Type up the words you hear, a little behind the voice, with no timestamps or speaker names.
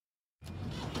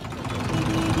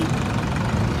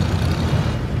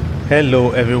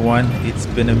Hello, everyone. It's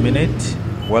been a minute.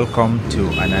 Welcome to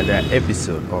another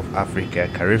episode of Africa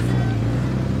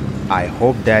Karifu. I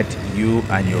hope that you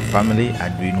and your family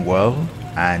are doing well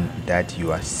and that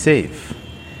you are safe.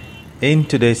 In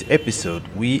today's episode,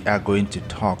 we are going to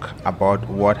talk about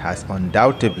what has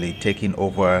undoubtedly taken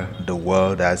over the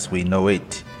world as we know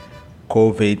it,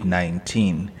 COVID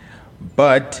 19.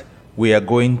 But we are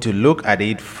going to look at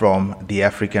it from the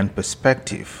African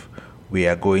perspective. We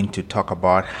are going to talk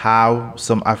about how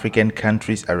some African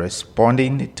countries are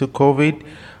responding to COVID,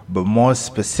 but more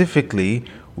specifically,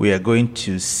 we are going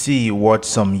to see what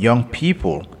some young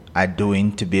people are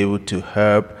doing to be able to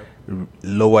help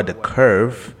lower the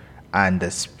curve and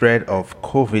the spread of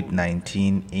COVID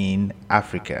 19 in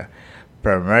Africa.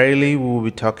 Primarily, we will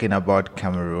be talking about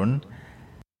Cameroon.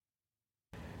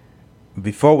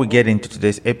 Before we get into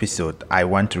today's episode, I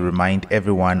want to remind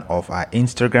everyone of our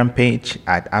Instagram page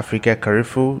at Africa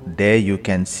Karifu. There you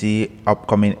can see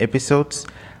upcoming episodes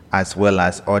as well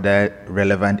as other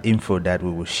relevant info that we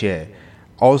will share.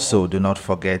 Also, do not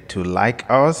forget to like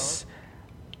us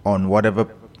on whatever.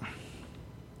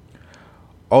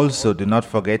 Also, do not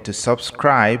forget to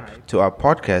subscribe to our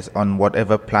podcast on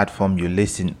whatever platform you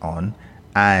listen on,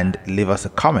 and leave us a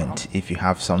comment if you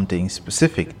have something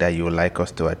specific that you would like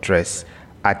us to address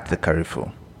at the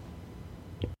Karifu.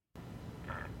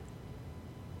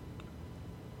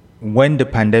 When the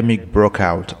pandemic broke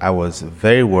out, I was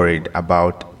very worried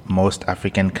about most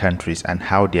African countries and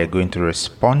how they are going to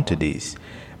respond to this,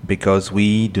 because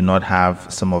we do not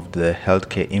have some of the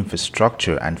healthcare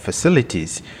infrastructure and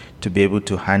facilities to be able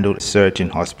to handle surge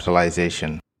in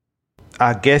hospitalization.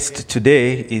 Our guest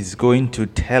today is going to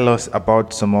tell us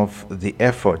about some of the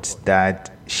efforts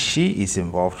that she is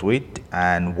involved with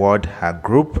and what her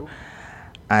group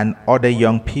and other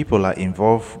young people are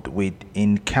involved with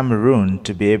in Cameroon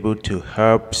to be able to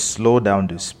help slow down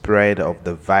the spread of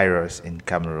the virus in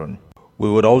Cameroon. We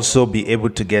would also be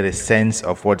able to get a sense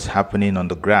of what's happening on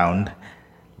the ground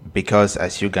because,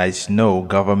 as you guys know,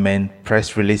 government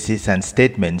press releases and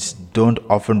statements don't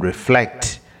often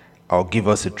reflect or give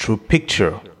us a true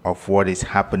picture of what is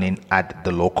happening at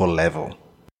the local level.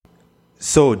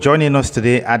 So joining us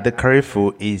today at the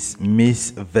Karifu is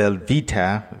Miss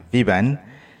Velvita Viban.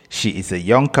 She is a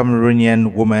young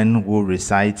Cameroonian woman who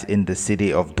resides in the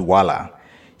city of Douala.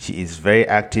 She is very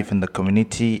active in the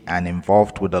community and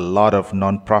involved with a lot of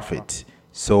non-profits.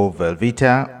 So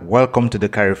Velvita, welcome to the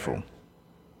Karifu.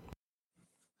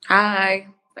 Hi,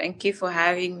 thank you for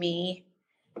having me.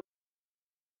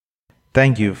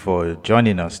 Thank you for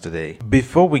joining us today.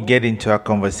 Before we get into our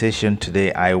conversation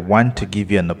today, I want to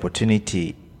give you an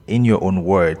opportunity in your own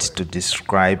words to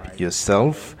describe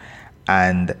yourself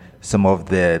and some of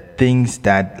the things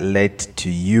that led to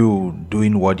you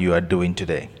doing what you are doing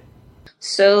today.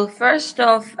 So, first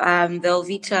off,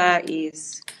 Velvita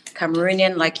is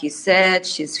Cameroonian, like you said.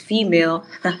 She's female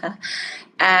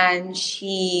and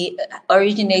she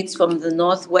originates from the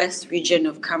northwest region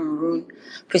of Cameroon,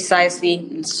 precisely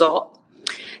in Seoul.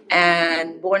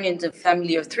 And born into a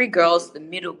family of three girls, the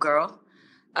middle girl,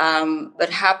 but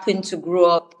happened to grow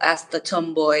up as the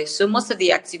tomboy. So most of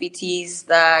the activities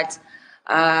that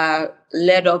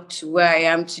led up to where I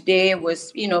am today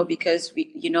was, because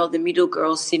the middle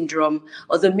girl syndrome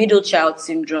or the middle child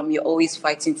syndrome, you're always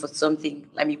fighting for something.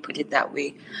 Let me put it that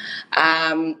way.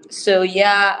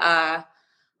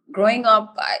 Growing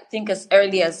up, I think as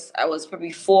early as I was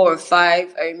probably 4 or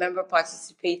 5, I remember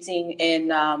participating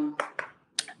in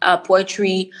a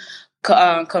poetry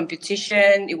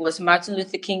competition. It was Martin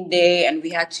Luther King Day, and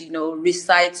we had to,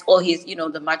 recite all his,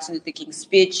 the Martin Luther King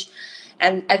speech.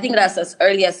 And I think that's as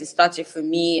early as it started for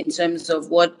me in terms of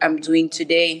what I'm doing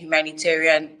today,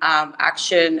 humanitarian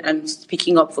action and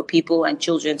speaking up for people and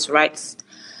children's rights.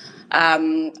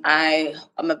 I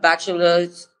am a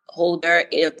bachelor's holder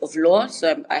of law,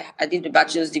 so I did a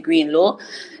bachelor's degree in law.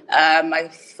 I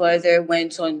further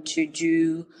went on to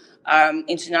do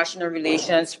international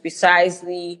relations,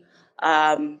 precisely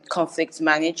conflict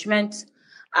management,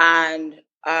 and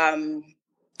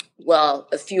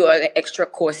a few other extra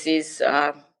courses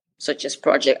such as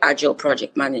agile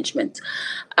project management.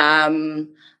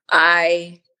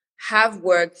 I have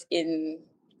worked in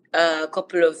a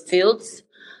couple of fields.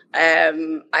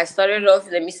 I started off,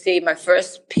 let me say, my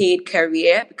first paid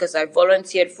career because I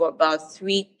volunteered for about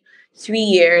three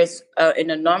years in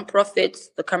a nonprofit,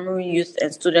 the Cameroon Youth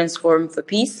and Students Forum for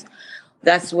Peace.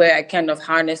 That's where I kind of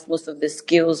harnessed most of the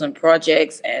skills and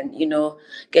projects and,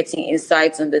 getting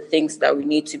insights on the things that we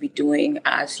need to be doing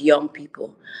as young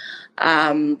people.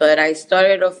 But I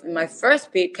started off in my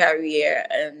first paid career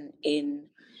in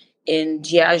in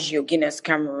Diageo, Guinness,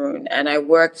 Cameroon, and I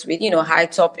worked with, high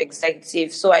top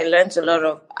executives. So I learned a lot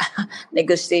of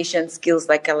negotiation skills,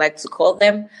 like I like to call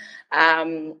them.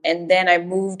 And then I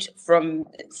moved from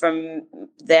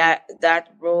that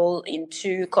role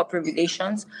into corporate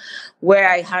relations, where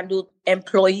I handled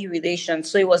employee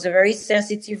relations. So it was a very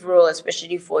sensitive role,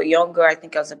 especially for younger. I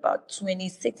think I was about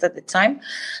 26 at the time.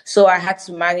 So I had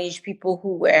to manage people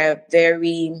who were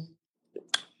very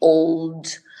old,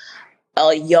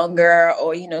 younger,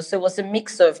 or so it was a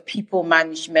mix of people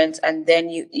management, and then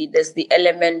there's the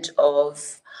element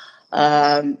of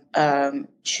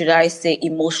should I say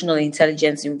emotional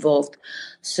intelligence involved.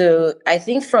 So I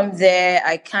think from there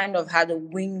I kind of had a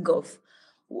wing of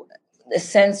the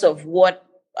sense of what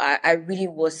I really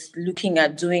was looking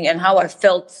at doing and how I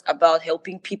felt about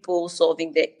helping people,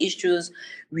 solving their issues,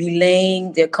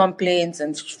 relaying their complaints,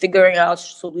 and figuring out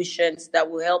solutions that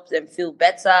will help them feel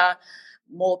better,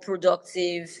 more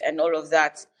productive, and all of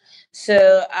that.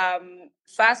 So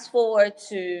fast forward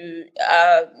to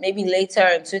maybe later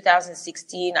in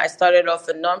 2016, I started off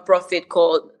a nonprofit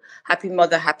called Happy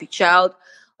Mother, Happy Child,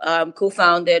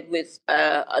 co-founded with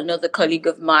another colleague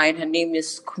of mine. Her name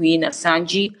is Queen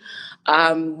Asanji.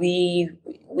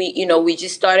 We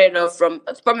just started off from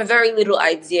a very little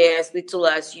idea, as little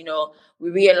as, we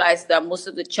realized that most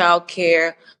of the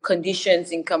childcare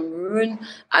conditions in Cameroon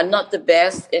are not the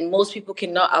best, and most people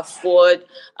cannot afford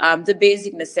the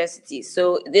basic necessities.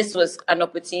 So this was an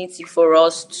opportunity for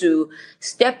us to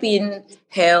step in,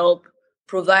 help,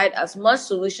 provide as much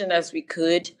solution as we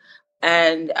could,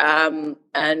 and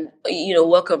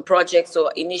work on projects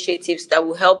or initiatives that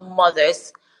will help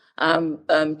mothers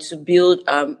to build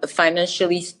a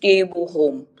financially stable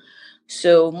home.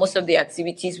 So most of the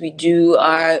activities we do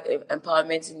are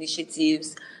empowerment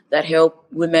initiatives that help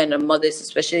women and mothers,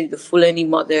 especially the Fulani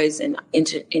mothers and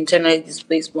internally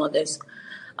displaced mothers,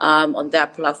 on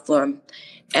that platform.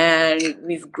 And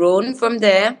we've grown from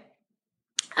there.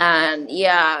 And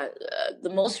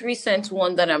the most recent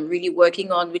one that I'm really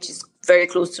working on, which is very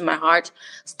close to my heart,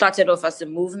 started off as a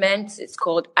movement. It's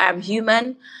called I'm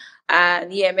Human. And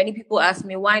many people ask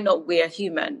me, why not we're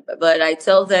human? But I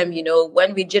tell them,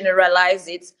 when we generalize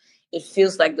it, it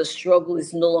feels like the struggle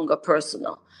is no longer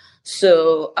personal.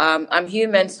 So I'm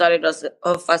Human started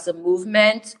off as a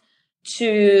movement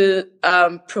to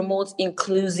promote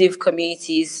inclusive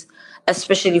communities,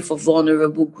 especially for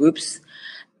vulnerable groups,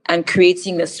 and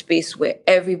creating a space where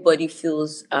everybody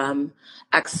feels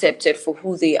accepted for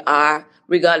who they are,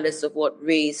 regardless of what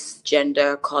race,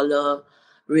 gender, color,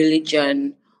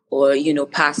 religion, or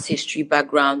past history,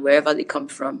 background, wherever they come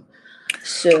from.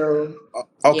 So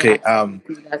okay,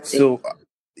 that's so it.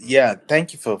 yeah,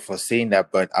 thank you for saying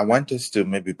that, but I want us to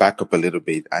maybe back up a little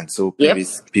bit, and so Yep.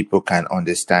 people can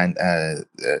understand a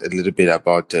little bit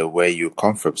about where you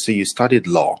come from. So you studied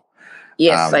law.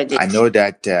 Yes, I did. I know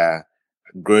that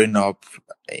growing up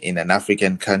in an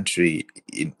African country,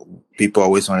 people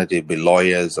always wanted to be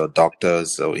lawyers or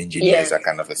doctors or engineers, that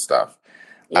kind of stuff.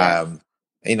 Yeah.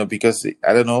 Because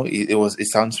I don't know, it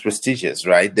sounds prestigious,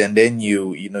 right? Then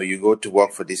you go to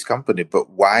work for this company,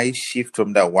 but why shift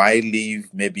from that? Why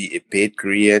leave maybe a paid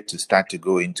career to start to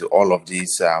go into all of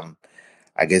these,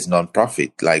 I guess,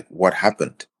 non-profit? Like, what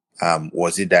happened?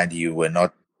 Was it that you were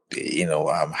not,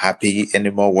 happy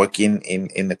anymore working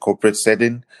in the corporate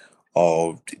setting,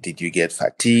 or did you get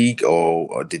fatigue,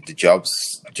 or did the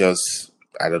jobs just,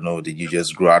 I don't know, did you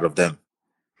just grow out of them?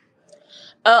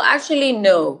 Actually,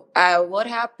 no. What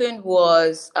happened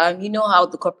was, you know how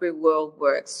the corporate world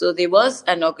works. So there was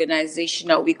an organization,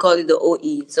 we call it the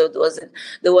OE. So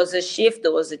there was a shift,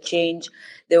 there was a change.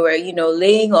 There were,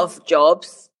 laying off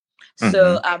jobs.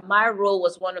 So my role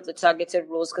was one of the targeted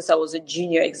roles because I was a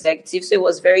junior executive. So it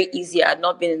was very easy. I had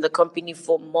not been in the company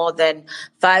for more than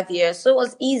 5 years. So it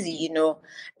was easy,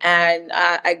 And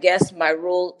I guess my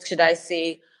role, should I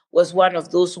say, was one of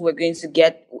those who were going to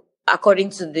get, according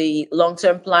to the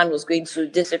long-term plan, was going to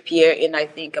disappear in, I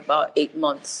think, about 8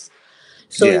 months.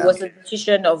 So it was a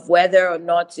decision of whether or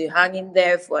not to hang in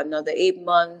there for another 8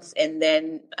 months and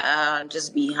then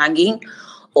just be hanging.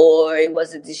 Or it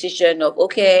was a decision of,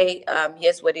 okay,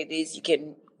 here's what it is. You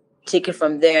can take it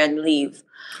from there and leave.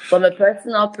 From a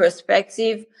personal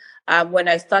perspective, when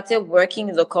I started working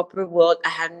in the corporate world, I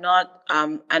had not,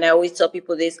 and I always tell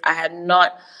people this, I had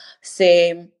not,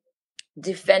 say,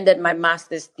 defended my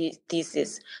master's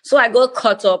thesis. So I got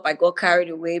caught up. I got carried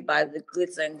away by the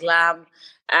glitz and glam.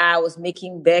 I was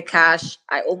making bare cash.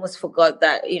 I almost forgot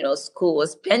that, school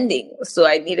was pending. So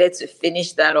I needed to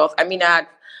finish that off. I mean, I had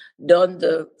done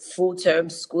the full-term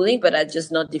schooling, but I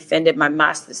just not defended my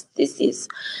master's thesis.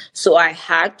 So I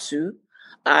had to.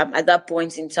 at that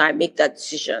point in time, make that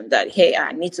decision that, hey,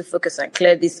 I need to focus and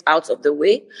clear this out of the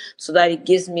way so that it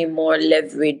gives me more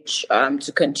leverage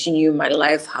to continue my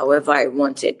life however I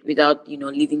want it without,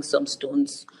 leaving some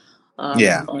stones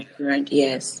Yeah. unturned.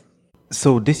 Yes.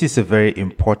 So this is a very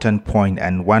important point,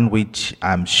 and one which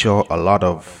I'm sure a lot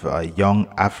of young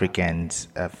Africans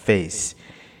face.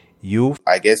 You,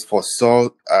 I guess, foresaw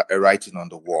a writing on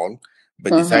the wall,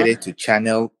 but decided to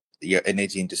channel your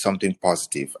energy into something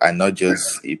positive and not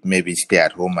just maybe stay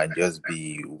at home and just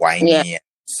be whiny and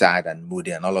sad and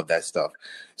moody and all of that stuff.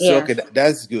 So, okay,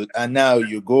 that's good. And now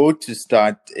you go to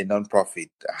start a nonprofit,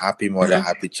 Happy Mother,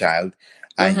 Happy Child.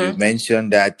 And you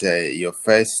mentioned that your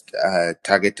first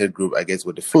targeted group, I guess,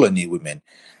 were the Fulani women.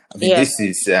 I mean, this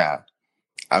is...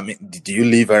 did you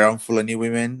live around Fulani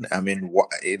women? I mean,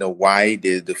 why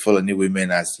the Fulani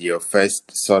women as your first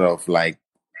sort of like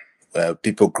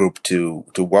people group to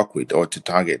work with or to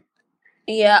target?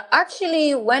 Yeah,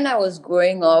 actually, when I was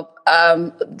growing up,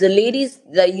 the ladies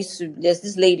that there's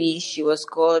this lady, she was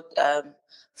called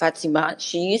Fatima.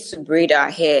 She used to braid her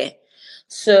hair.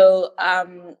 So,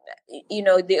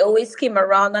 they always came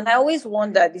around, and I always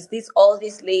wondered, is this all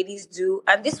these ladies do?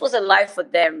 And this was a life for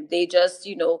them. They just,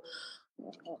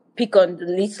 pick on the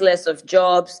listless of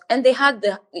jobs, and they had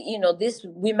these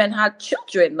women had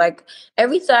children. Like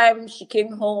every time she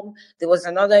came home, there was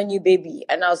another new baby,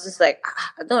 and I was just like,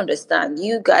 I don't understand.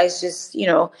 You guys just,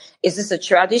 is this a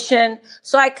tradition?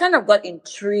 So I kind of got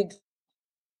intrigued.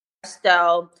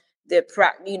 Style,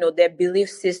 their belief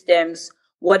systems.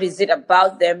 What is it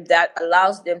about them that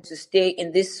allows them to stay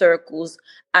in these circles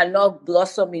and not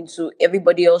blossom into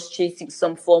everybody else chasing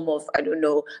some form of, I don't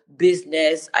know,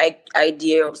 business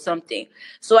idea or something?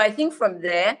 So I think from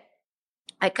there,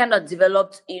 I kind of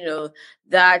developed,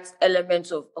 that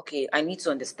element of, okay, I need to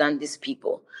understand these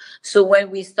people. So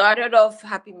when we started off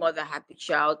Happy Mother, Happy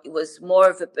Child, it was more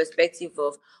of a perspective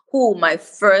of who my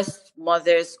first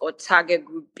mothers or target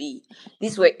group be.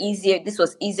 This was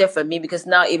easier for me because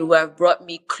now it would have brought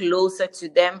me closer to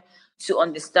them to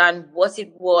understand what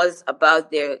it was about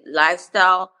their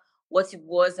lifestyle, what it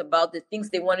was about the things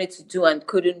they wanted to do and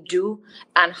couldn't do,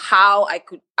 and how I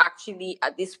could actually,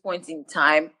 at this point in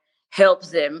time, help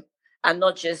them and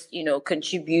not just,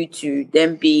 contribute to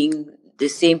them being the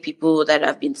same people that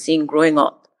I've been seeing growing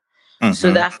up.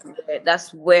 So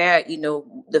that's where,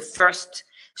 the first,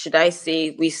 should I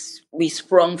say, we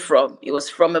sprung from. It was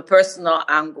from a personal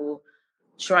angle,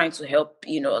 trying to help,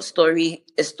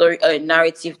 a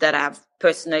narrative that I've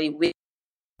personally with.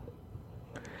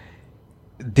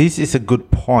 This is a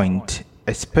good point,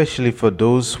 especially for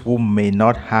those who may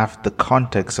not have the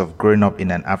context of growing up in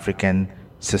an African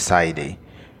society.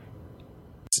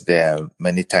 There are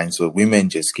many times where women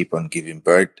just keep on giving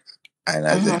birth, and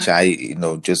as a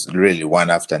child, just really one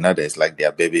after another. It's like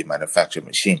their baby manufacturing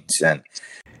machines. And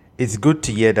it's good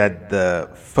to hear that the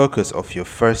focus of your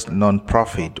first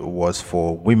nonprofit was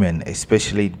for women,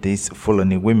 especially these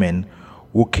Fulani women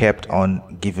who kept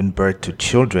on giving birth to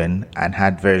children and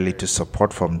had very little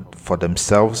support for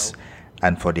themselves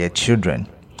and for their children.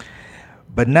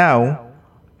 But now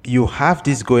you have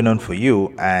this going on for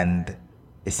you, and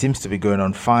it seems to be going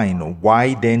on fine.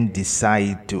 Why then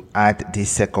decide to add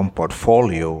this second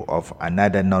portfolio of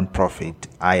another nonprofit,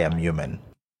 I Am Human?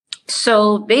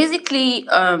 So basically,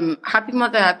 Happy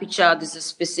Mother, Happy Child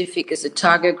is a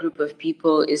target group of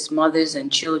people, is mothers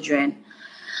and children.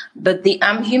 But the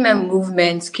I'm Human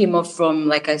movement came up from,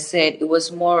 like I said, it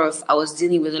was more of, I was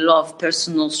dealing with a lot of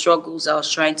personal struggles. I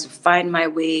was trying to find my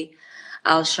way.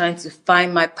 I was trying to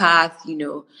find my path.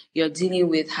 You're dealing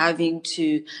with having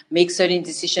to make certain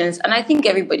decisions. And I think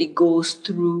everybody goes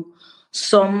through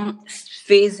some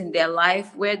phase in their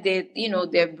life where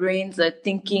their brains are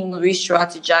thinking,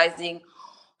 re-strategizing,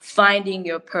 finding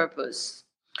your purpose.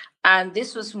 And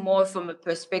this was more from a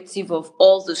perspective of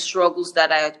all the struggles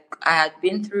that I had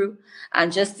been through,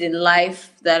 and just in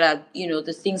life that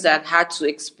the things I had to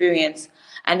experience.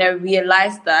 And I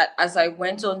realized that as I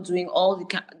went on doing all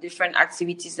the different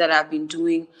activities that I've been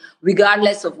doing,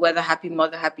 regardless of whether Happy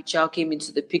Mother, Happy Child came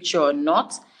into the picture or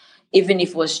not, even if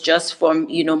it was just from,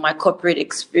 my corporate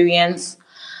experience,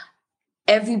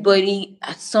 everybody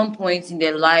at some point in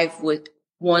their life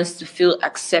wants to feel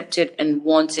accepted and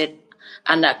wanted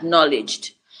and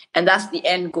acknowledged. And that's the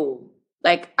end goal.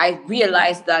 Like, I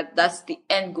realized that that's the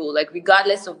end goal. Like,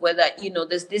 regardless of whether,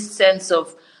 there's this sense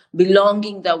of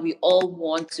belonging that we all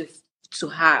want to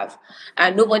have.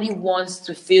 And nobody wants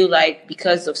to feel like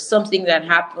because of something that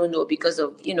happened, or because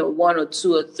of, one or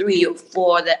two or three or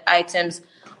four other items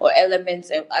or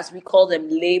elements, as we call them,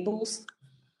 labels,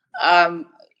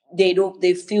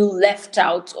 they feel left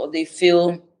out, or they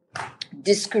feel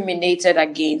discriminated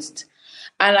against.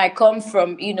 And I come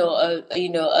from, a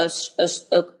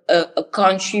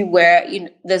country where,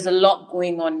 there's a lot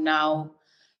going on now.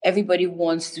 Everybody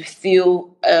wants to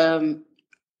feel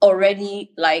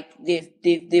already like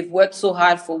they've worked so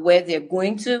hard for where they're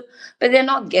going to, but they're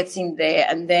not getting there.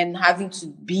 And then having to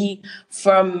be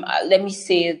from, let me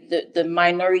say, the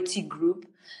minority group,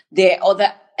 there are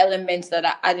other elements that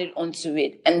are added onto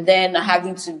it. And then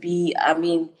having to be,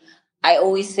 I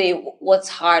always say, what's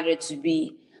harder to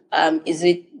be? Is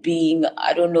it being,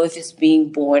 I don't know if it's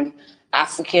being born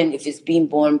African, if it's being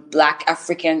born Black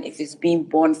African, if it's being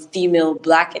born female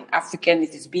Black and African,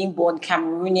 if it's being born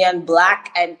Cameroonian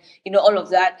Black, and all of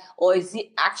that, or is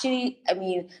it actually?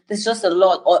 There's just a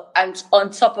lot. And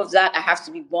on top of that, I have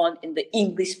to be born in the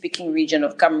English-speaking region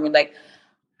of Cameroon. Like,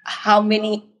 how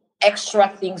many extra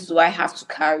things do I have to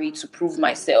carry to prove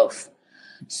myself?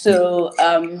 So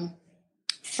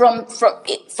from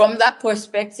that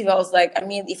perspective, I was like,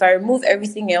 if I remove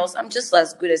everything else, I'm just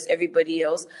as good as everybody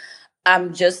else.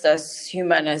 I'm just as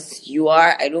human as you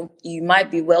are. You might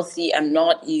be wealthy. I'm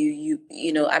not.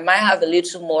 I might have a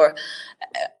little more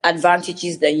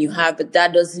advantages than you have, but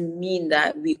that doesn't mean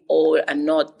that we all are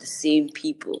not the same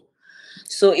people.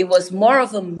 So it was more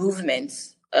of a movement.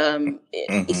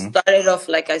 It started off,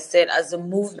 like I said, as a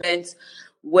movement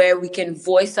where we can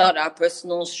voice out our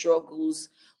personal struggles.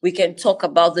 We can talk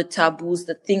about the taboos,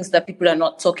 the things that people are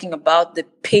not talking about, the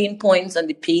pain points and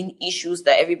the pain issues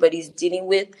that everybody's dealing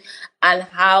with, and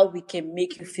how we can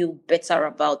make you feel better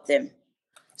about them.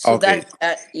 So Okay.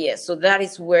 So that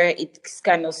is where it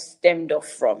kind of stemmed off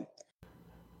from.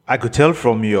 I could tell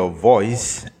from your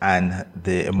voice and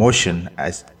the emotion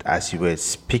as you were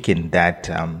speaking that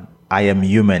I am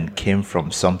human came from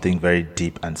something very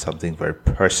deep and something very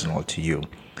personal to you.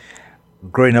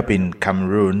 Growing up in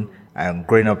Cameroon and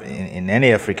growing up in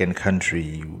any African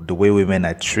country, the way women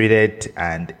are treated,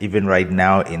 and even right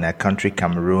now in a country,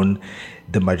 Cameroon,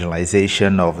 the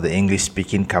marginalization of the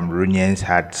English-speaking Cameroonians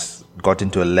has gotten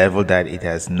to a level that it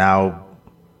has now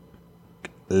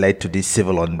led to this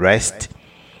civil unrest.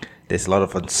 There's a lot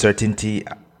of uncertainty.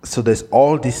 So there's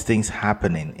all these things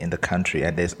happening in the country,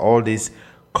 and there's all this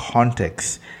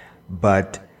context.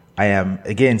 But I am,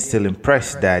 again, still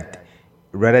impressed that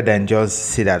rather than just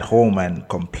sit at home and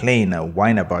complain and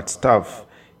whine about stuff,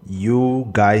 you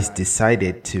guys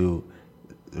decided to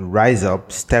rise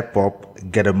up, step up,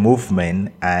 get a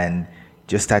movement, and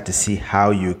just start to see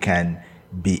how you can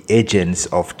be agents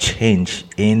of change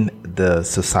in the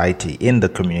society, in the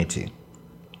community.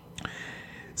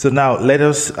 So now let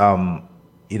us,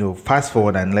 fast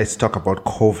forward and let's talk about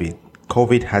COVID.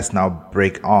 COVID has now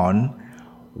break on.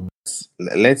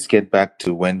 Let's get back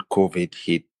to when COVID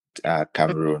hit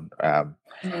Cameroon.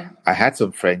 I had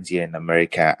some friends here in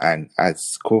America, and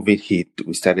as COVID hit,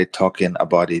 we started talking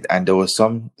about it, and there was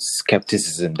some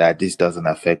skepticism that this doesn't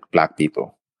affect Black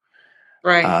people.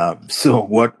 Right. So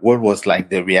what was like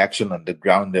the reaction on the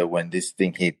ground there when this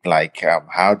thing hit? Like,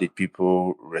 how did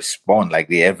people respond? Like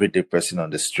the everyday person on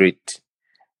the street?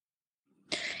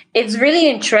 It's really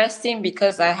interesting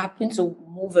because I happen to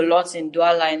move a lot in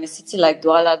Douala, in a city like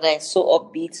Douala that is so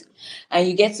upbeat, and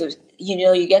you get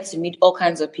to meet all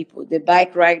kinds of people: the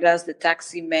bike riders, the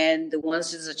taxi men, the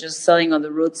ones that are just selling on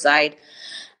the roadside,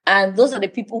 and those are the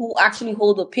people who actually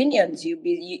hold opinions.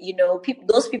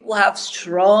 Those people have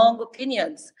strong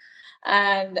opinions,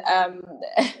 and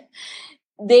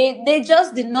they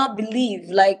just did not believe.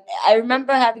 Like, I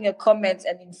remember having a comment,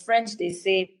 and in French they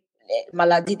say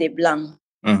 "maladie des blancs."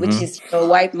 Which is a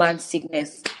white man's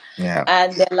sickness. Yeah.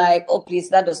 And they're like, oh, please,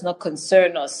 that does not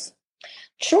concern us.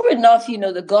 True enough,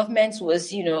 the government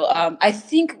was, I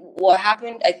think what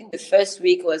happened, the first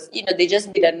week was, they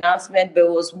just made an announcement, but it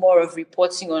was more of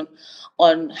reporting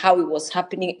on how it was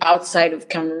happening outside of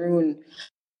Cameroon.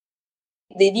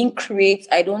 They didn't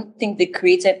I don't think they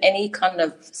created any kind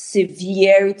of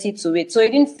severity to it. So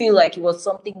it didn't feel like it was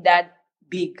something that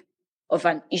big of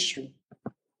an issue.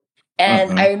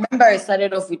 And I remember I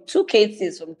started off with 2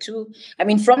 cases from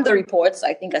the reports.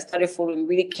 I think I started following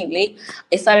really keenly.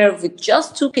 I started off with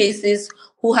just 2 cases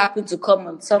who happened to come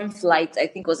on some flight. I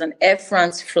think it was an Air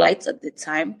France flight at the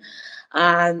time.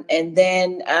 And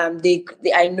then I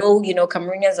know,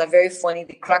 Cameroonians are very funny.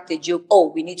 They cracked a joke.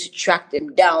 Oh, we need to track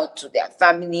them down to their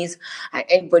families and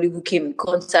anybody who came in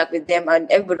contact with them. And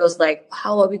everybody was like,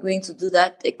 how are we going to do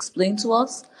that? Explain to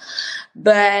us.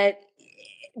 But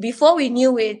before we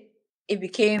knew it, it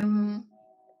became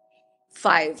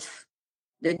 5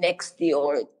 the next day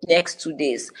or next 2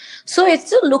 days. So it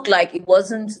still looked like it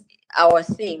wasn't our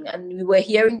thing, and we were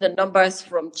hearing the numbers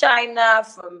from China,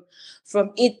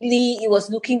 from Italy. It was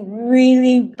looking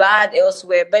really bad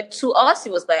elsewhere, but to us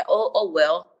it was like, oh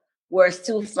well, we're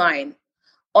still fine.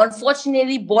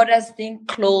 Unfortunately, borders didn't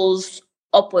close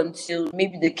up until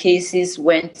maybe the cases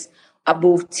went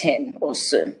above 10 or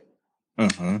so.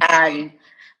 Mm-hmm.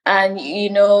 And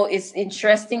it's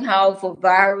interesting how for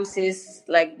viruses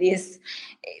like this,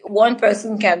 one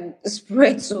person can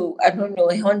spread to, I don't know,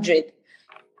 100.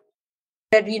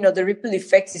 The ripple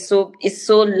effect is so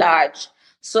large.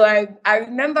 So I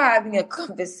remember having a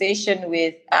conversation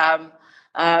with I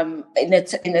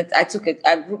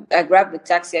grabbed the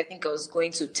taxi. I think I was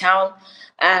going to town,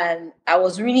 and I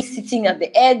was really sitting at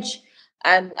the edge,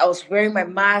 and I was wearing my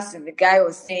mask, and the guy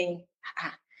was saying,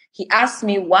 he asked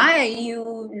me, why are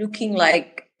you looking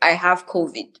like I have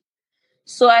COVID?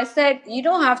 So I said, you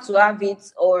don't have to have it,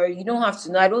 or you don't have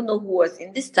to know. I don't know who was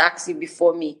in this taxi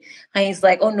before me. And he's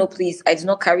like, oh no, please, I do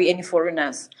not carry any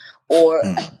foreigners. Or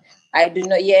I do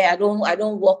not, I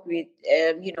don't work with,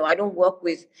 I don't work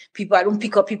with people. I don't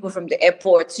pick up people from the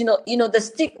airport. The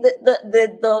stick,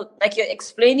 the like you're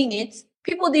explaining it,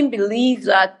 people didn't believe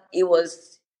that it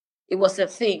was a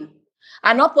thing.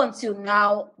 And up until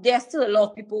now, there are still a lot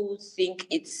of people who think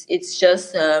it's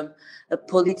just a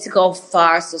political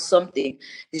farce or something.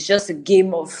 It's just a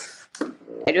game of,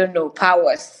 I don't know,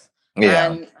 powers.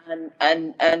 Yeah.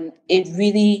 And it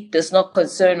really does not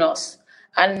concern us.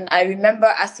 And I remember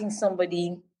asking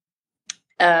somebody,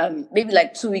 maybe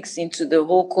like 2 weeks into the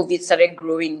whole COVID started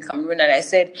growing in Cameroon, and I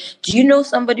said, do you know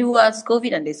somebody who has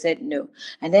COVID? And they said no.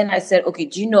 And then I said, okay,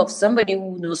 do you know of somebody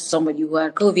who knows somebody who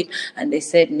had COVID? And they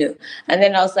said no. And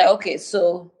then I was like, okay,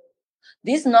 so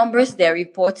these numbers they're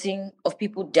reporting of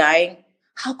people dying,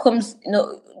 how comes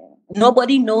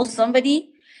nobody knows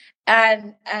somebody?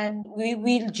 And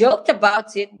we joked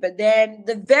about it, but then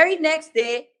the very next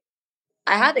day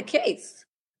I had a case.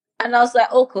 And I was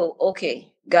like,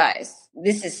 okay, guys,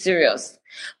 this is serious.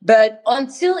 But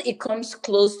until it comes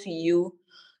close to you,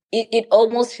 it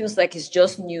almost feels like it's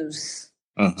just news.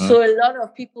 Mm-hmm. So a lot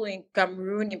of people in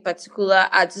Cameroon in particular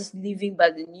are just living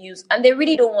by the news, and they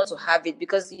really don't want to have it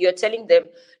because you're telling them,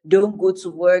 don't go to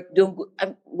work, don't go.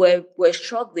 We're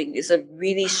struggling. It's a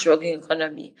really struggling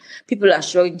economy. People are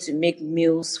struggling to make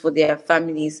meals for their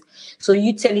families. So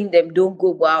you telling them, don't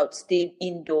go out, stay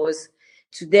indoors.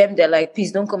 To them, they're like,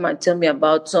 please don't come and tell me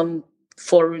about some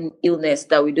foreign illness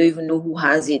that we don't even know who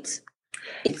has it.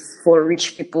 It's for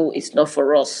rich people. It's not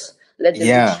for us. Let the rich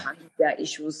handle their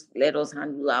issues. Let us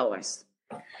handle ours.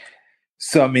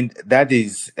 So,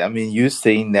 you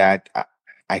saying that,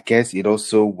 I guess it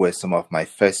also were some of my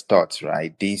first thoughts,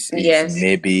 right? This is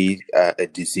maybe a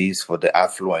disease for the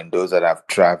affluent, those that have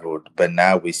traveled. But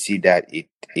now we see that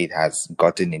it has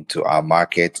gotten into our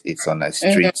market. It's on the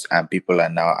streets, and people are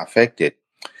now affected.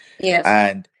 Yes.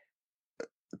 And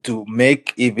to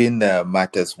make even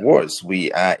matters worse,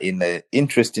 we are in an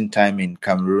interesting time in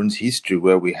Cameroon's history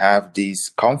where we have this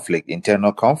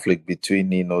internal conflict between,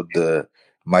 the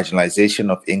marginalization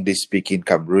of English-speaking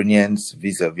Cameroonians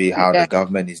vis-a-vis how the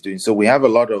government is doing. So we have a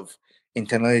lot of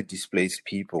internally displaced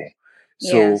people.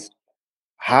 So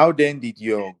how then did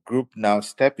your group now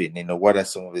step in? What are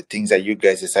some of the things that you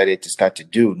guys decided to start to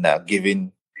do now,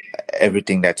 given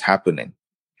everything that's happening?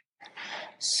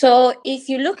 So if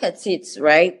you look at it,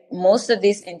 right, most of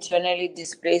these internally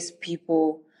displaced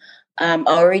people are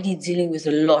already dealing with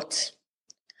a lot.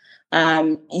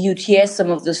 You'd hear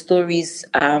some of the stories.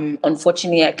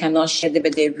 Unfortunately, I cannot share them,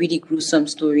 but they're really gruesome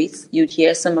stories. You'd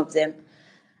hear some of them,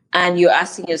 and you're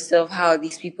asking yourself, how are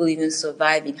these people even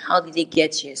surviving? How did they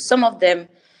get here? Some of them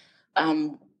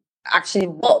actually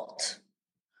walked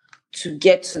to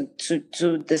get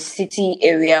to the city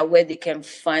area where they can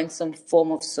find some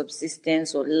form of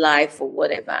subsistence or life or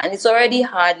whatever. And it's already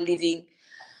hard leaving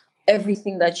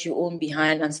everything that you own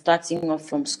behind and starting off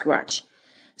from scratch.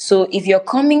 So if you're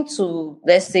coming to,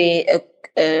 let's say,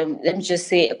 let me just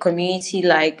say a community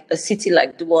like a city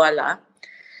like Douala,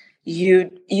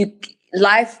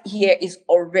 life here is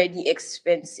already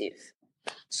expensive.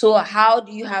 So how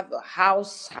do you have a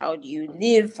house? How do you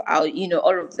live?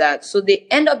 All of that. So they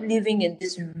end up living in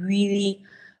these really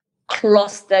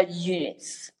clustered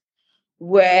units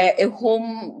where a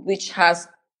home which has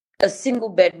a single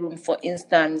bedroom, for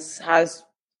instance, has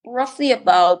roughly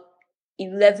about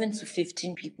 11 to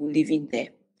 15 people living there.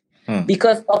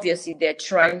 Because obviously they're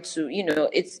trying to,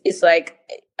 it's like,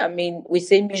 we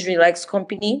say misery likes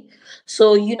company.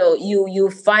 So, you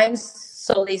find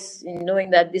solace in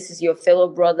knowing that this is your fellow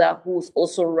brother who's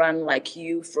also run like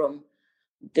you from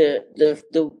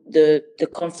the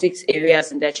conflict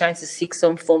areas, and they're trying to seek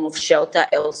some form of shelter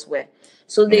elsewhere.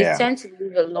 So they Yeah. tend to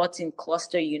live a lot in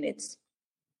cluster units.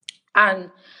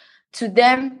 And to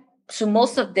them, to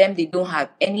most of them, they don't have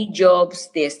any jobs.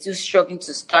 They're still struggling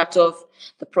to start off.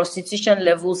 The prostitution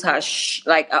levels are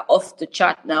are off the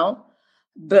chart now,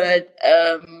 but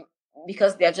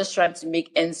because they're just trying to make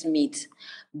ends meet.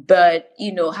 But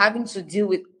having to deal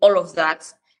with all of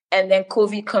that, and then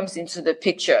COVID comes into the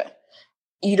picture.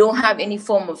 You don't have any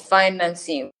form of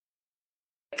financing.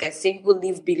 Like I say, people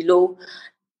live below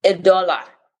 $1.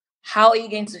 How are you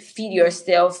going to feed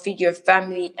yourself, feed your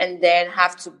family, and then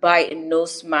have to buy a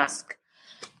nose mask?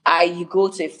 You go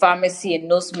to a pharmacy, a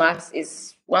nose mask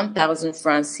is 1,000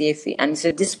 francs CFA, and it's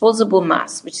a disposable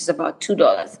mask, which is about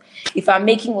 $2. If I'm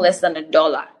making less than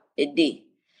 $1 a day,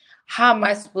 how am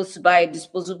I supposed to buy a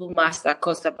disposable mask that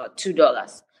costs about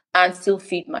 $2 and still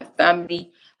feed my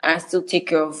family and still take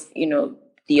care of,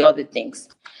 the other things?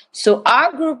 So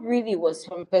our group really was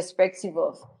from a perspective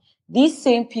of these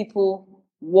same people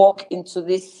walk into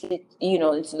this,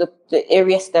 into the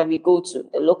areas that we go to,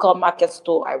 the local market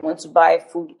store. I want to buy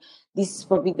food. This is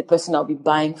probably the person I'll be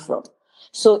buying from.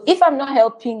 So if I'm not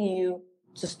helping you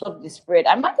to stop the spread,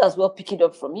 I might as well pick it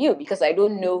up from you, because I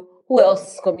don't know who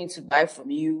else is coming to buy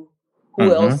from you.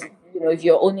 Who else, if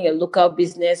you're owning a local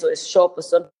business or a shop or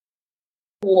something,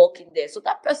 walking there. So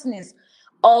that person is,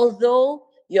 although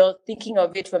you're thinking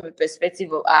of it from a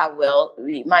perspective of,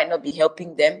 we might not be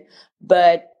helping them,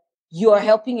 but you are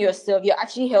helping yourself. You're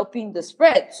actually helping the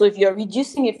spread. So if you're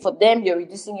reducing it for them, you're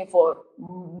reducing it for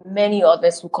many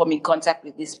others who come in contact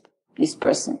with this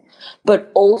person.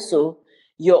 But also,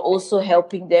 you're also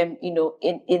helping them,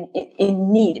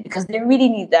 in need, because they really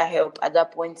need that help at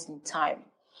that point in time.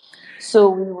 So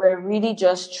we were really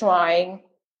just trying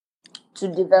to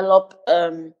develop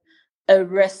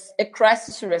a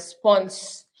crisis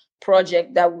response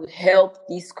project that would help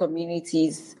these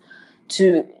communities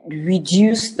to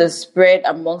reduce the spread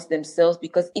amongst themselves.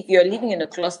 Because if you're living in a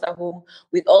cluster home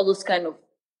with all those kind of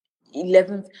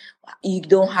 11, you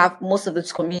don't have, most of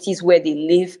those communities where they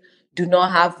live do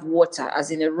not have water, as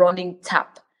in a running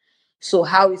tap. So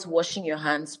how is washing your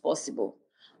hands possible?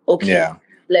 Okay, Yeah.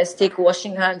 let's take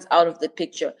washing hands out of the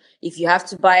picture. If you have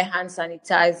to buy hand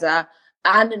sanitizer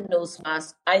and a nose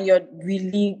mask, and you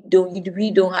really don't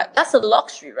have, that's a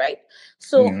luxury, right?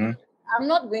 So I'm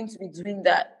not going to be doing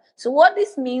that. So what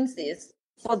this means is,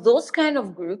 for those kind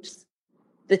of groups,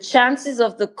 the chances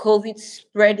of the COVID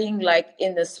spreading like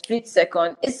in a split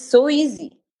second is so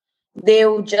easy. They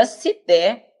will just sit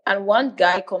there, and one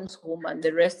guy comes home, and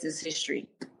the rest is history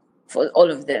for all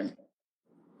of them.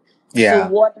 Yeah.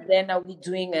 So what then are we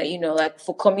doing, like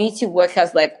for community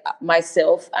workers like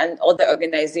myself and other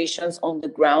organizations on the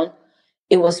ground?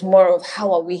 It was more of,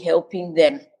 how are we helping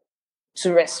them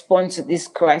to respond to this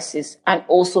crisis, and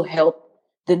also help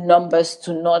the numbers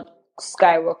to not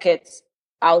skyrocket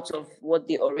out of what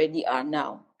they already are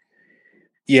now.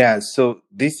 Yeah, so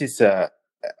this is a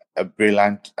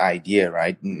brilliant idea,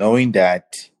 right? Knowing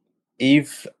that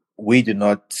if we do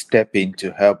not step in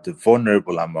to help the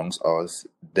vulnerable amongst us,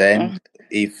 then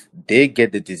if they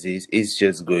get the disease, it's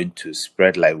just going to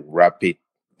spread like rapid,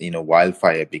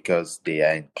 wildfire, because they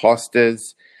are in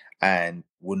clusters, and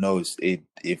who knows,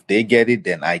 if they get it,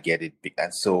 then I get it.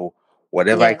 And so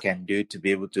whatever I can do to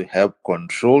be able to help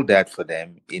control that for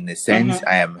them, in a sense,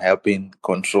 I am helping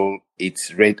control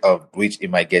its rate of which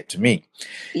it might get to me.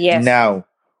 Yes. Now,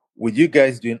 with you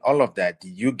guys doing all of that,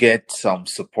 did you get some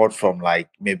support from like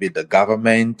maybe the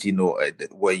government?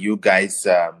 Were you guys,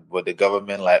 were the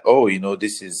government like, oh,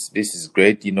 this is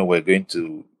great, we're going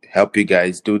to help you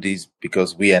guys do this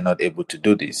because we are not able to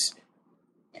do this?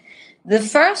 The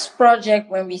first project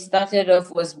when we started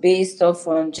off was based off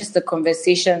on just a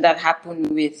conversation that happened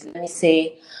with, let me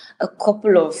say, a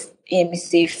couple of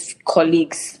AMSAFE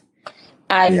colleagues.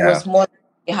 And it was more,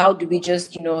 how do we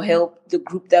just, help the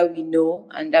group that we know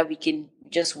and that we can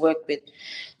just work with.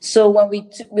 So when we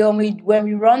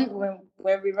run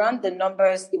the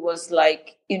numbers, it was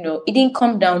like, it didn't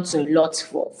come down to a lot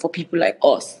for people like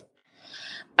us.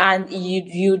 And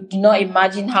you do not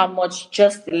imagine how much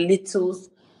just a little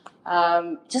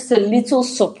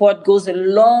support goes a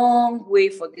long way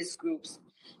for these groups.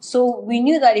 So we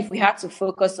knew that if we had to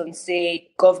focus on, say,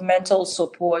 governmental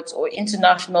support or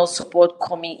international support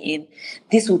coming in,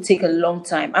 this will take a long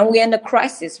time. And we're in a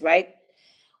crisis, right?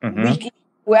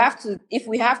 If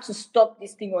we have to stop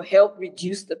this thing or help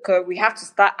reduce the curve, we have to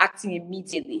start acting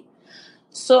immediately.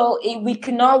 So if we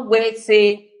cannot wait,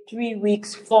 say, 3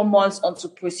 weeks, 4 months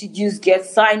until procedures get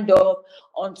signed up,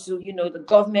 until, the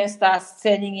government starts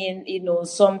sending in,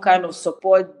 some kind of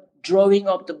support, drawing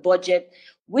up the budget.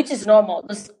 which is normal.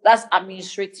 That's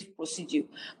administrative procedure.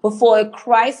 But for a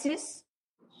crisis,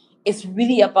 it's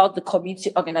really about the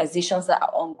community organizations that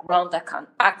are on ground that can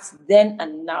act then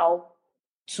and now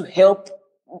to help,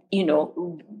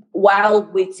 while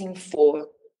waiting for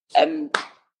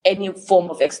any form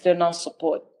of external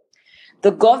support.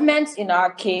 The government, in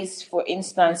our case, for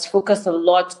instance, focused a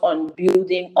lot on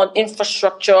building on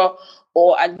infrastructure,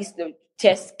 or at least the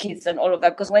test kits and all of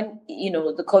that. Because when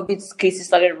the COVID cases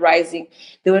started rising,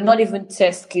 there were not even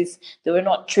test kits. There were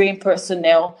not trained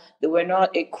personnel. There were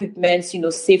not equipments,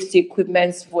 safety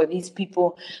equipments for these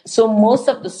people. So most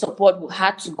of the support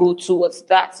had to go towards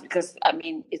that because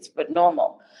it's but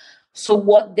normal. So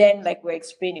what then, like we're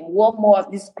explaining, what more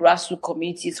of these grassroots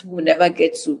communities who will never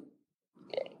get to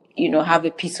have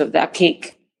a piece of that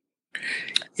cake?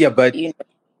 Yeah, but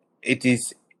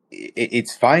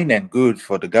it's fine and good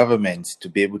for the government to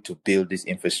be able to build this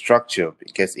infrastructure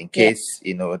because in case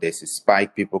there's a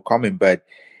spike, people coming. But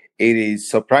it is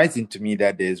surprising to me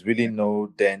that there's really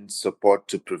no then support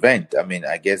to prevent.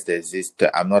 I guess there's this.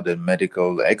 I'm not a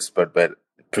medical expert, but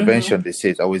prevention, they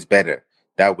say, is always better.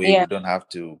 That way, we don't have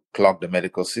to clog the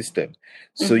medical system.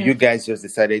 So you guys just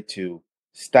decided to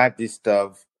start this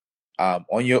stuff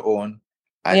on your own,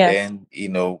 and then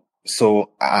So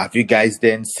have you guys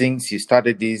then, since you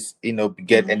started this,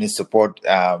 get any support,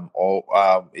 or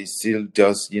it's still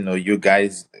just you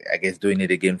guys, I guess, doing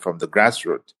it again from the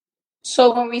grassroots?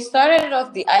 So when we started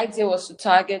off, the idea was to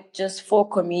target just 4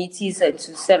 communities and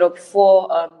to set up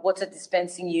 4 water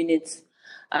dispensing units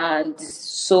and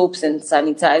soaps and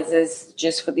sanitizers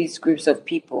just for these groups of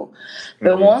people.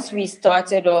 But once we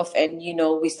started off and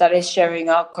we started sharing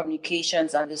our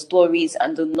communications and the stories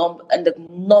and the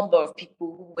number of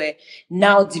people who were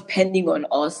now depending on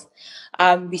us,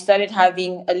 we started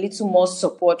having a little more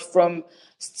support from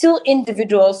still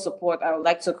individual support, I would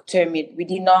like to term it. We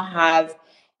did not have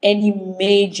any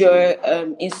major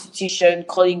institution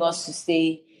calling us to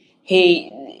say,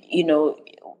 hey,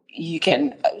 you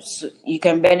can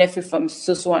benefit from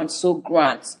so and so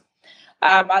grants.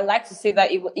 I like to say that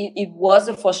it was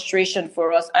a frustration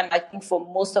for us, and I think for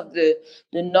most of the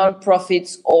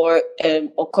non-profits or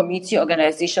community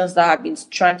organizations that have been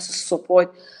trying to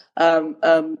support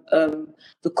the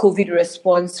COVID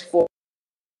response for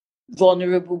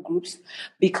vulnerable groups,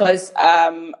 because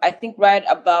I think right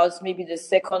about maybe the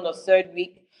 2nd or 3rd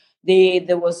week,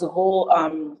 there was a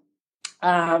whole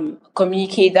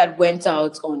communique that went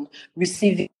out on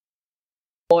receiving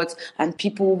support and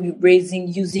people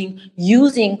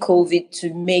using COVID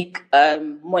to make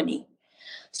money.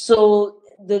 So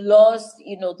the laws,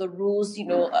 the rules,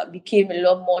 became a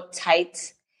lot more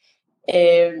tight.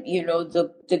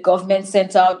 The government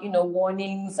sent out,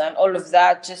 warnings and all of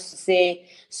that, just to say,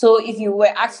 so if you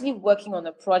were actually working on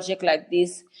a project like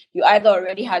this, you either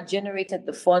already had generated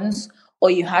the funds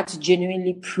or you had to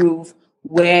genuinely prove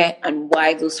where and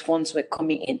why those funds were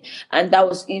coming in. And that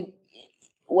was,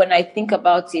 when I think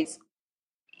about it,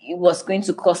 it was going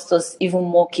to cost us even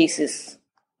more cases.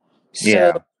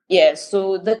 So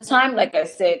the time, like I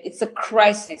said, it's a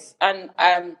crisis. And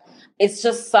it's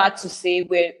just sad to say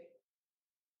where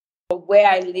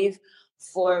I live,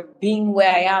 for being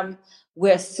where I am,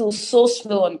 we're still so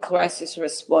slow on crisis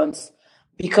response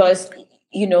because,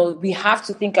 we have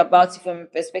to think about it from a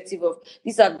perspective of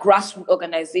these are grassroots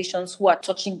organizations who are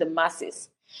touching the masses.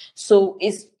 So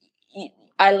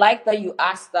I like that you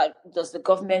asked that, does the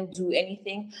government do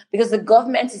anything? Because the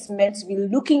government is meant to be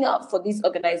looking out for these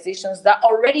organizations that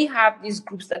already have these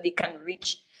groups that they can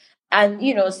reach and,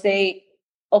 say,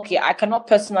 okay, I cannot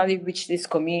personally reach these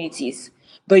communities,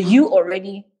 but you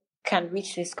already can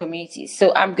reach these communities.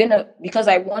 So because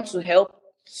I want to help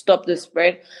stop the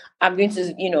spread, I'm going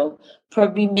to,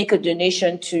 probably make a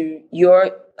donation to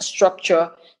your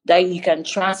structure that you can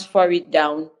transfer it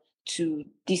down to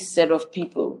this set of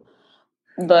people.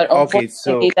 But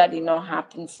unfortunately, that did not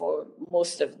happen for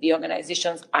most of the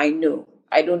organizations I know.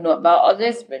 I don't know about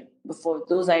others, but for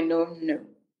those I know, no.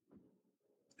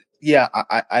 Yeah,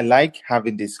 I like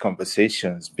having these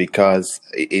conversations because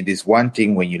it is one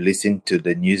thing when you listen to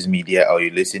the news media or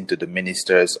you listen to the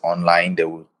ministers online, they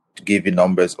will give you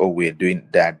numbers, oh, we're doing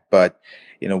that. But,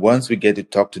 once we get to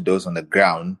talk to those on the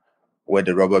ground where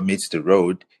the rubber meets the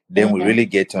road, then we really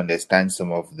get to understand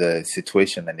some of the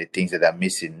situation and the things that are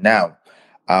missing. Now,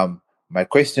 my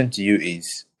question to you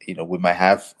is, we might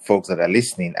have folks that are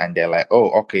listening and they're like,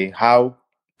 oh, okay, how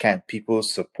can people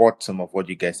support some of what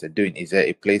you guys are doing? Is there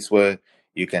a place where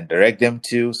you can direct them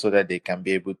to so that they can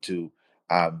be able to,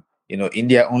 in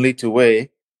their only two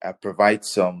way, provide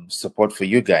some support for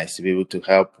you guys to be able to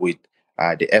help with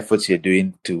the efforts you're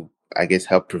doing to, I guess,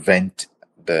 help prevent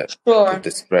the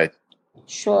spread?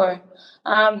 Sure.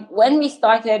 When we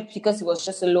started, because it was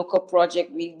just a local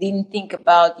project, we didn't think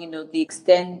about, the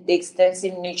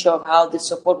extensive nature of how the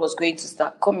support was going to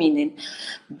start coming in.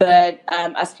 But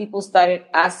as people started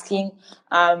asking,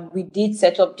 we did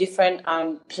set up different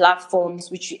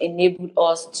platforms which enabled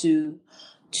us to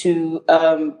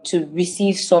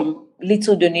receive some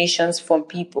little donations from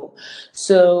people.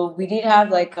 So we did have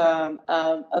like a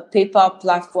PayPal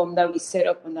platform that we set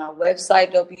up on our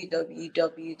website,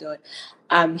 www.human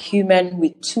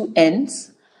with two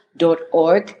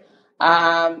N's.org,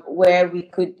 where we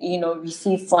could,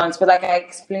 receive funds. But like I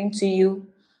explained to you,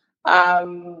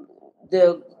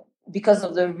 the because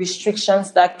of the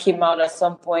restrictions that came out at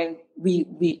some point,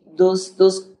 we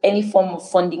those any form of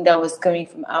funding that was coming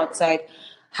from outside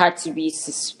had to be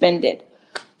suspended.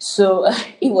 So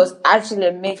it was actually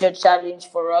a major challenge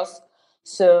for us.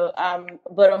 So,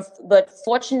 but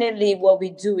fortunately, what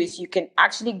we do is you can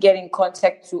actually get in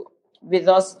contact with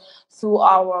us through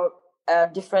our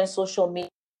different social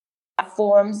media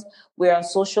platforms. We're on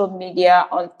social media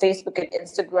on Facebook and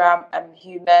Instagram. I'm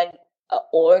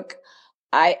human.org,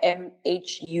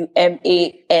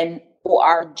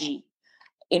 IMHUMANORG,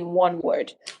 in one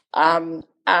word. And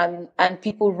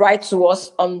people write to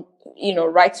us on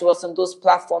those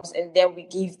platforms, and then we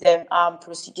give them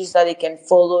procedures that they can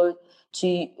follow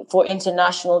for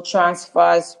international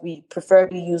transfers. We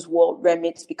preferably use World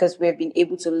Remit because we have been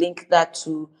able to link that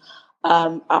to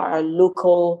our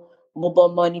local mobile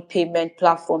money payment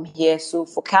platform here. So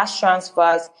for cash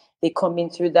transfers, they come in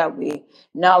through that way.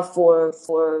 Now for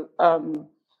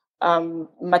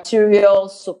material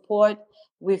support,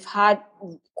 we've had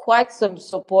quite some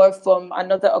support from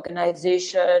another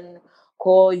organization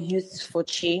called Youth for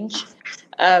Change.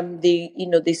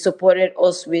 They supported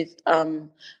us with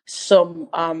some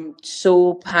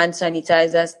soap, hand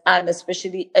sanitizers, and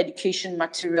especially education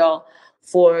material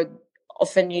for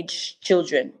orphanage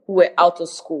children who were out of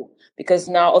school. Because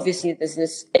now, obviously, there's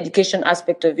this education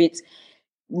aspect of it.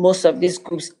 Most of these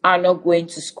groups are not going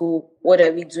to school. What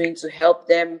are we doing to help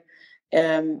them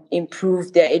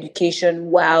improve their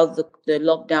education while the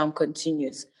lockdown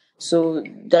continues? So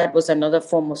that was another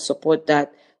form of support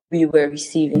that we were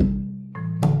receiving.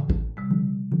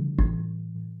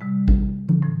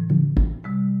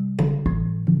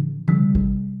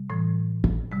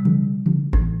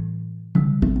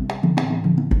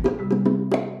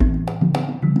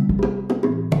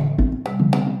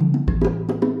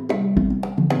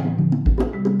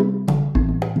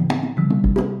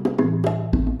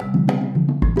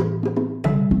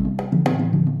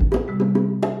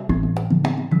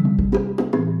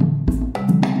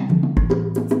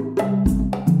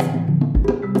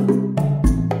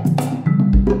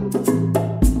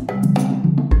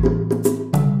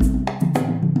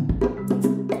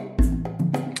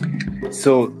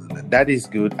 So that is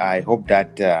good. I hope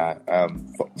that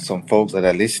some folks that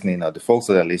are listening, or the folks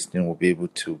that are listening, will be able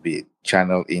to be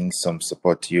channel in some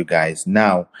support to you guys.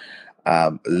 Now,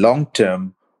 long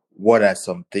term, what are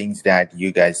some things that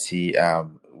you guys see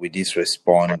with this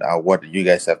response? What you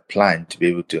guys have planned to be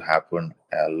able to happen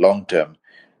long term?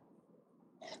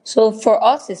 So for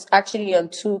us, it's actually on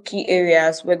two key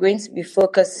areas. We're going to be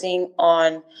focusing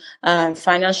on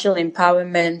financial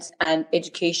empowerment and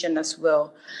education as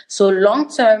well. So long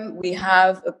term, we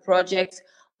have a project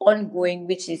ongoing,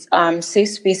 which is safe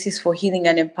spaces for healing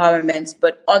and empowerment.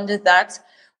 But under that,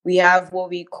 we have what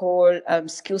we call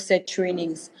skill set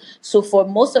trainings. So for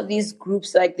most of these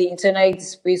groups, like the internally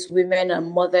displaced women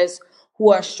and mothers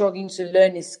who are struggling to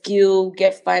learn a skill,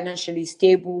 get financially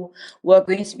stable, we're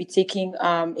going to be taking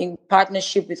in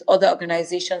partnership with other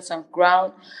organizations on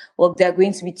ground. Well, they're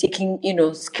going to be taking,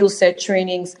 skill set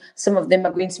trainings. Some of them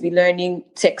are going to be learning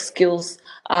tech skills.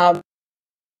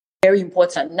 Very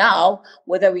important now,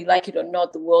 whether we like it or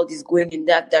not, the world is going in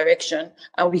that direction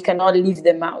and we cannot leave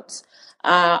them out.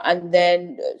 And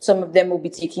then some of them will be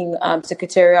taking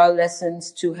secretarial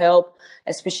lessons to help,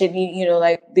 especially,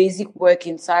 like basic work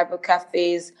in cyber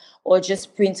cafes or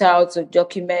just printouts of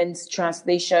documents,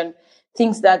 translation,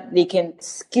 skills that they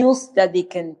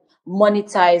can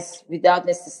monetize without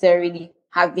necessarily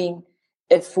having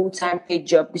a full-time paid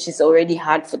job, which is already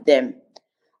hard for them,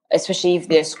 especially if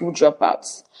they're school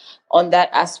dropouts. On that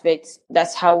aspect,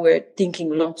 that's how we're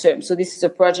thinking long term. So this is a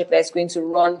project that's going to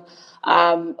run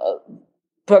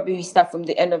probably start from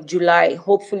the end of July.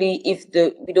 Hopefully,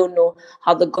 we don't know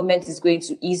how the government is going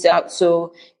to ease out.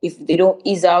 So if they don't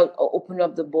ease out or open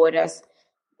up the borders,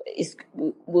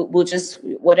 we'll just,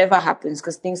 whatever happens,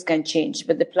 because things can change.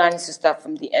 But the plan is to start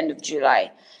from the end of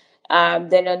July.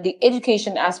 Then on the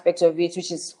education aspect of it,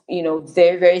 which is,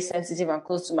 very, very sensitive and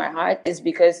close to my heart, is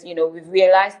because, we've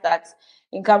realized that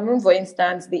In Cameroon, for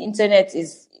instance, the internet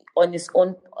is on its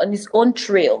own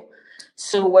trail.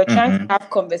 So we're trying to have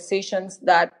conversations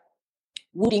that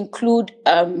would include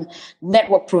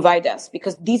network providers,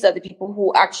 because these are the people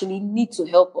who actually need to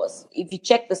help us. If you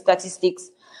check the statistics,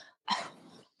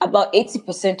 about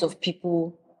 80% of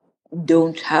people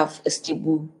don't have a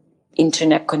stable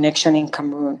internet connection in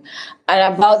Cameroon.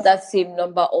 And about that same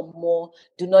number or more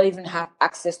do not even have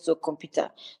access to a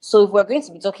computer. So if we're going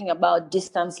to be talking about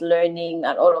distance learning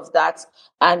and all of that,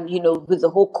 and with the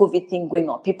whole COVID thing going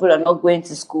on, people are not going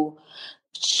to school,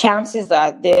 chances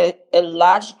are there a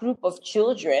large group of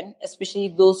children, especially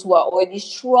those who are already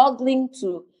struggling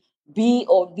to be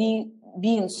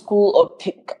in school or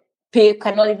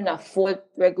cannot even afford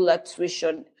regular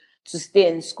tuition to stay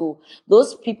in school.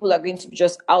 Those people are going to be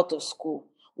just out of school.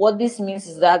 What this means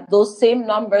is that those same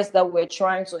numbers that we're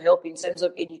trying to help in terms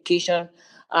of education,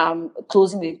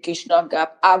 closing the educational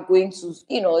gap, are going to,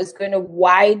 it's going to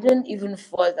widen even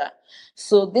further.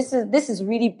 So this is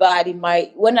really bad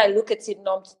when I look at it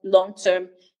long term.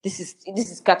 This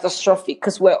is catastrophic,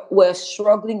 because we're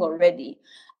struggling already,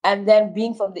 and then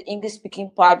being from the English speaking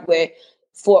part, where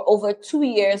for over 2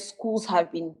 years schools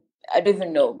have been, I don't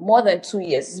even know, more than 2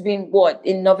 years. It's been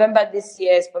in November this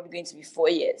year, it's probably going to be 4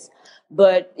 years,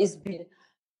 but it's been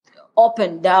up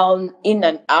and down, in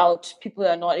and out. People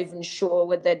are not even sure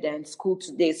whether they're in school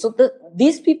today. So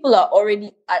these people are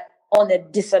already on a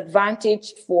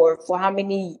disadvantage for how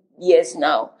many years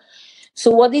now?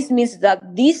 So what this means is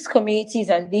that these communities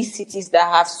and these cities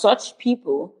that have such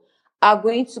people are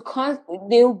going to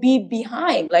they'll be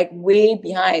behind, like way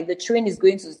behind. The train is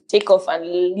going to take off and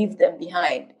leave them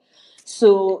behind.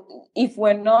 So if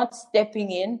we're not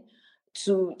stepping in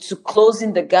to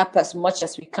closing the gap as much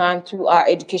as we can through our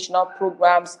educational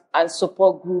programs and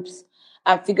support groups,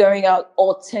 and figuring out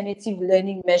alternative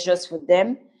learning measures for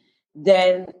them,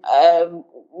 then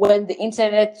when the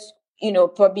internet,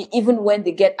 probably even when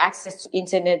they get access to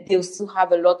internet, they'll still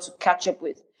have a lot to catch up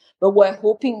with. But we're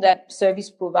hoping that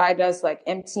service providers like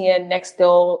MTN,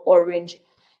 Nextel, Orange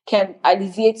can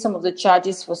alleviate some of the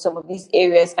charges for some of these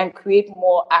areas and create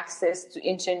more access to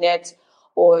internet,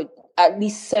 or at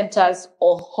least centers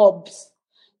or hubs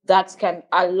that can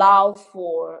allow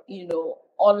for,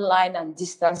 online and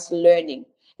distance learning.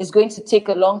 It's going to take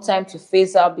a long time to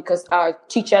phase out, because our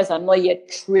teachers are not yet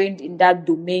trained in that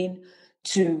domain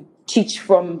to teach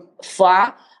from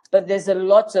far. But there's a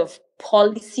lot of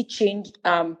policy change,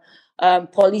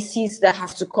 policies that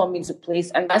have to come into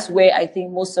place. And that's where I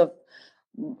think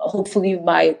hopefully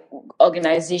my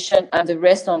organization and the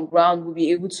rest on ground will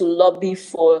be able to lobby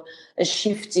for a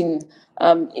shift in,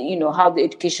 how the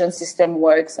education system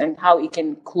works and how it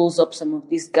can close up some of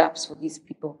these gaps for these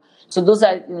people. So those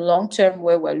are long term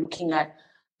where we're looking at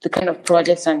the kind of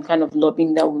projects and kind of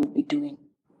lobbying that we'll be doing.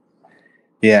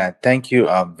 Yeah, thank you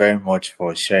very much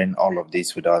for sharing all of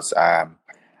this with us.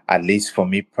 At least for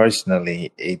me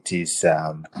personally, it is,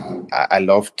 I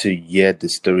love to hear the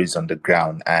stories on the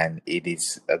ground, and it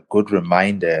is a good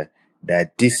reminder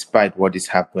that despite what is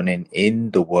happening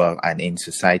in the world and in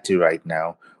society right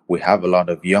now, we have a lot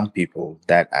of young people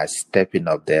that are stepping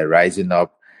up, they're rising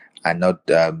up, and not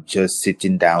just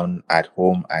sitting down at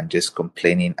home and just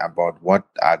complaining about what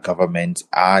our governments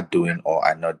are doing or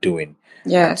are not doing.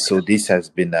 Yes. So this has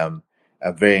been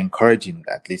a very encouraging,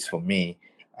 at least for me,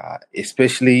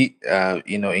 especially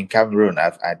in Cameroon.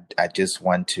 I just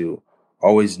want to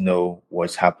always know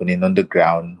what's happening on the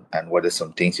ground and what are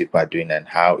some things people are doing and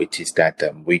how it is that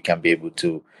we can be able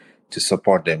to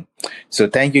support them. So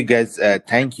thank you guys.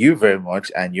 Thank you very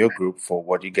much, and your group, for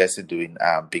what you guys are doing,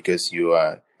 because you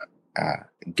are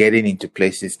getting into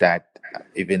places that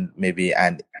even maybe,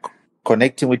 and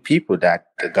connecting with people that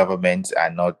the governments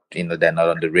are not, they're not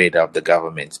on the radar of the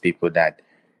governments, people that,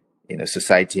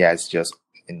 society has just,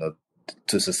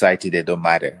 to society, they don't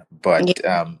matter. But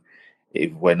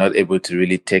if we're not able to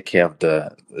really take care of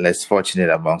the less fortunate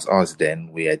amongst us, then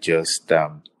we are just,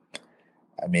 then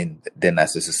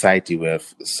as a society, we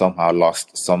have somehow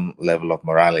lost some level of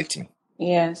morality.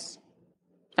 Yes,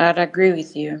 I'd agree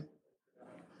with you.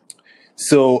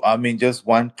 So, just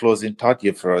one closing thought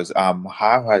here for us.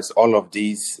 How has all of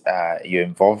these, your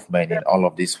involvement in all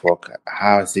of this work,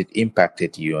 how has it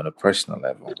impacted you on a personal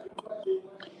level?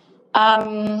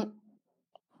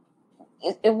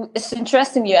 It's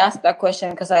interesting you asked that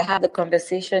question, because I had a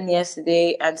conversation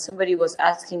yesterday and somebody was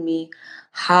asking me,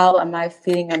 how am I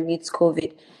feeling amidst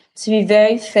COVID? To be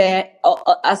very fair,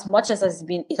 as much as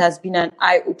it has been an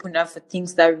eye opener for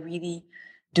things that really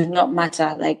do not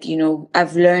matter. Like,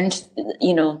 I've learned,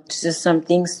 some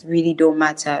things really don't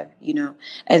matter.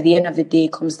 At the end of the day,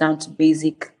 it comes down to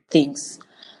basic things.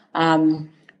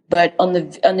 But on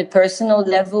the personal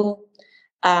level,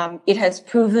 it has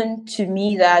proven to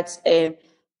me that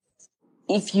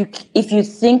if you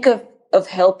think of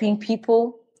helping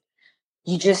people,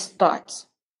 you just start.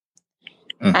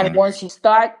 And once you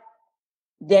start,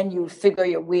 then you figure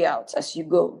your way out as you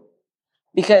go.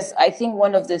 Because I think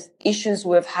one of the issues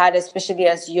we've had, especially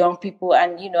as young people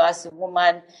and, as a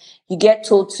woman, you get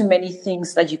told too many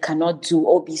things that you cannot do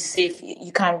or be safe.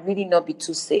 You can really not be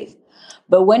too safe.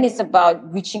 But when it's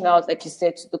about reaching out, like you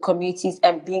said, to the communities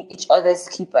and being each other's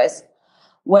keepers,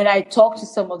 when I talk to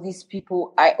some of these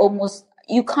people,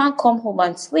 you can't come home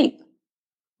and sleep.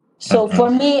 So for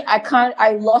me,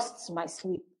 I lost my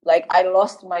sleep. Like I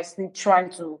lost my sleep trying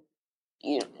to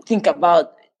think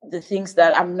about the things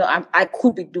that I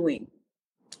could be doing.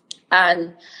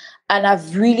 And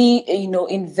I've really,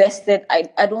 invested.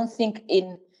 I don't think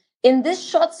in this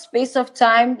short space of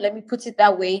time, let me put it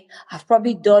that way, I've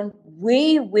probably done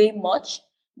way, way much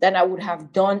than I would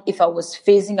have done if I was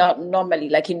phasing out normally.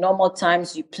 Like in normal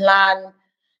times, you plan,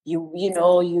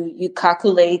 you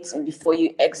calculate before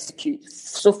you execute.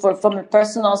 So from a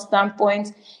personal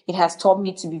standpoint, it has taught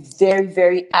me to be very,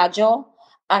 very agile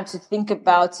and to think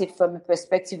about it from a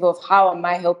perspective of how am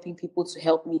I helping people to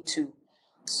help me too.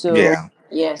 So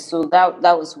so that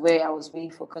was where I was really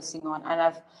focusing on,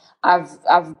 and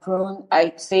I've grown.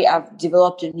 I'd say I've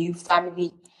developed a new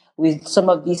family with some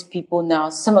of these people now.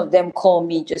 Some of them call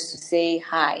me just to say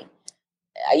hi.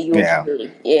 Are you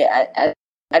okay? Yeah,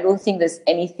 I don't think there's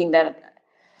anything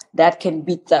that can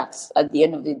beat that at the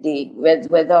end of the day,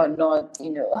 whether or not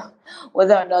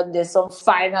there's some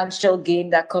financial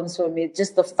gain that comes from it.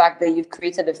 Just the fact that you've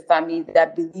created a family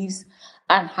that believes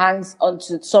and hangs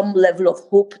onto some level of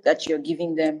hope that you're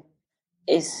giving them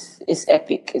is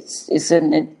epic. It's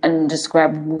an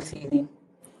indescribable feeling.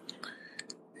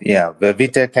 Yeah,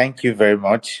 Velveeta, thank you very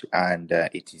much. And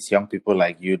it is young people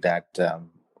like you that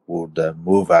would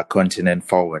move our continent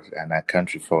forward and our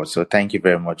country forward. So thank you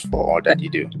very much for all that you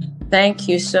do. Thank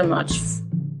you so much.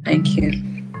 Thank you.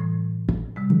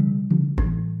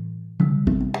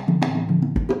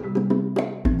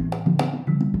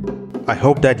 I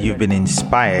hope that you've been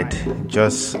inspired,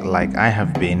 just like I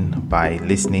have been, by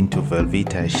listening to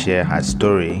Velveeta share her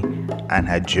story and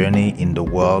her journey in the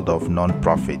world of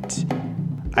nonprofit.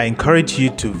 I encourage you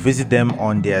to visit them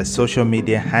on their social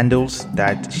media handles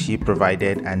that she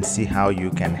provided and see how you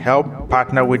can help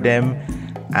partner with them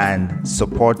and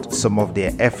support some of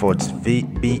their efforts, be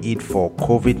it for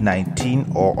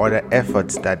COVID-19 or other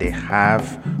efforts that they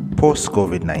have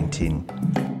post-COVID-19.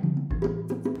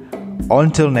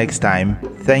 Until next time,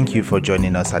 thank you for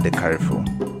joining us at the Carrefour.